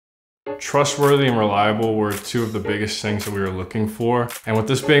Trustworthy and reliable were two of the biggest things that we were looking for. And with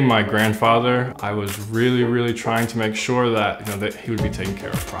this being my grandfather, I was really trying to make sure that, that he would be taken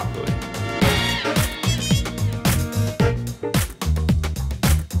care of properly.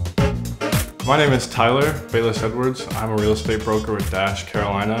 My name is Tyler Bayless Edwards. I'm a real estate broker with Dash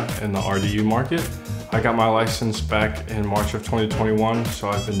Carolina in the RDU market. I got my license back in March of 2021, so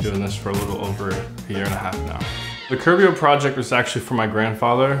I've been doing this for a little over a year and a half now. The Curbio project was actually for my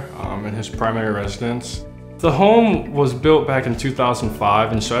grandfather in his primary residence. The home was built back in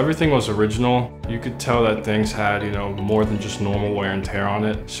 2005, and so everything was original. You could tell that things had, more than just normal wear and tear on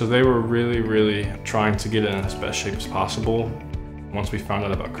it. So they were really trying to get it in as best shape as possible. Once we found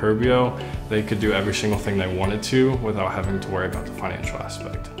out about Curbio, they could do every single thing they wanted to without having to worry about the financial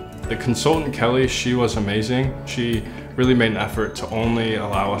aspect. The consultant, Kelly, she was amazing. She really made an effort to only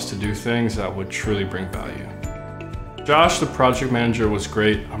allow us to do things that would truly bring value. Josh, the project manager, was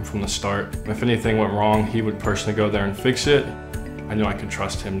great from the start. If anything went wrong, he would personally go there and fix it. I knew I could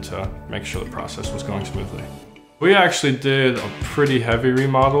trust him to make sure the process was going smoothly. We actually did a pretty heavy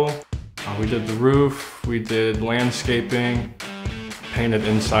remodel. We did the roof, we did landscaping, painted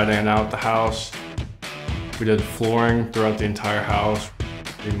inside and out the house. We did flooring throughout the entire house.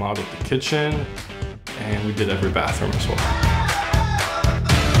 We remodeled the kitchen, and we did every bathroom as well.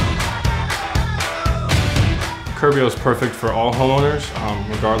 Curbio is perfect for all homeowners,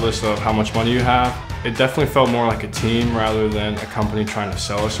 regardless of how much money you have. It definitely felt more like a team rather than a company trying to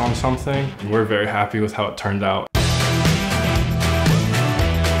sell us on something. And we're very happy with how it turned out.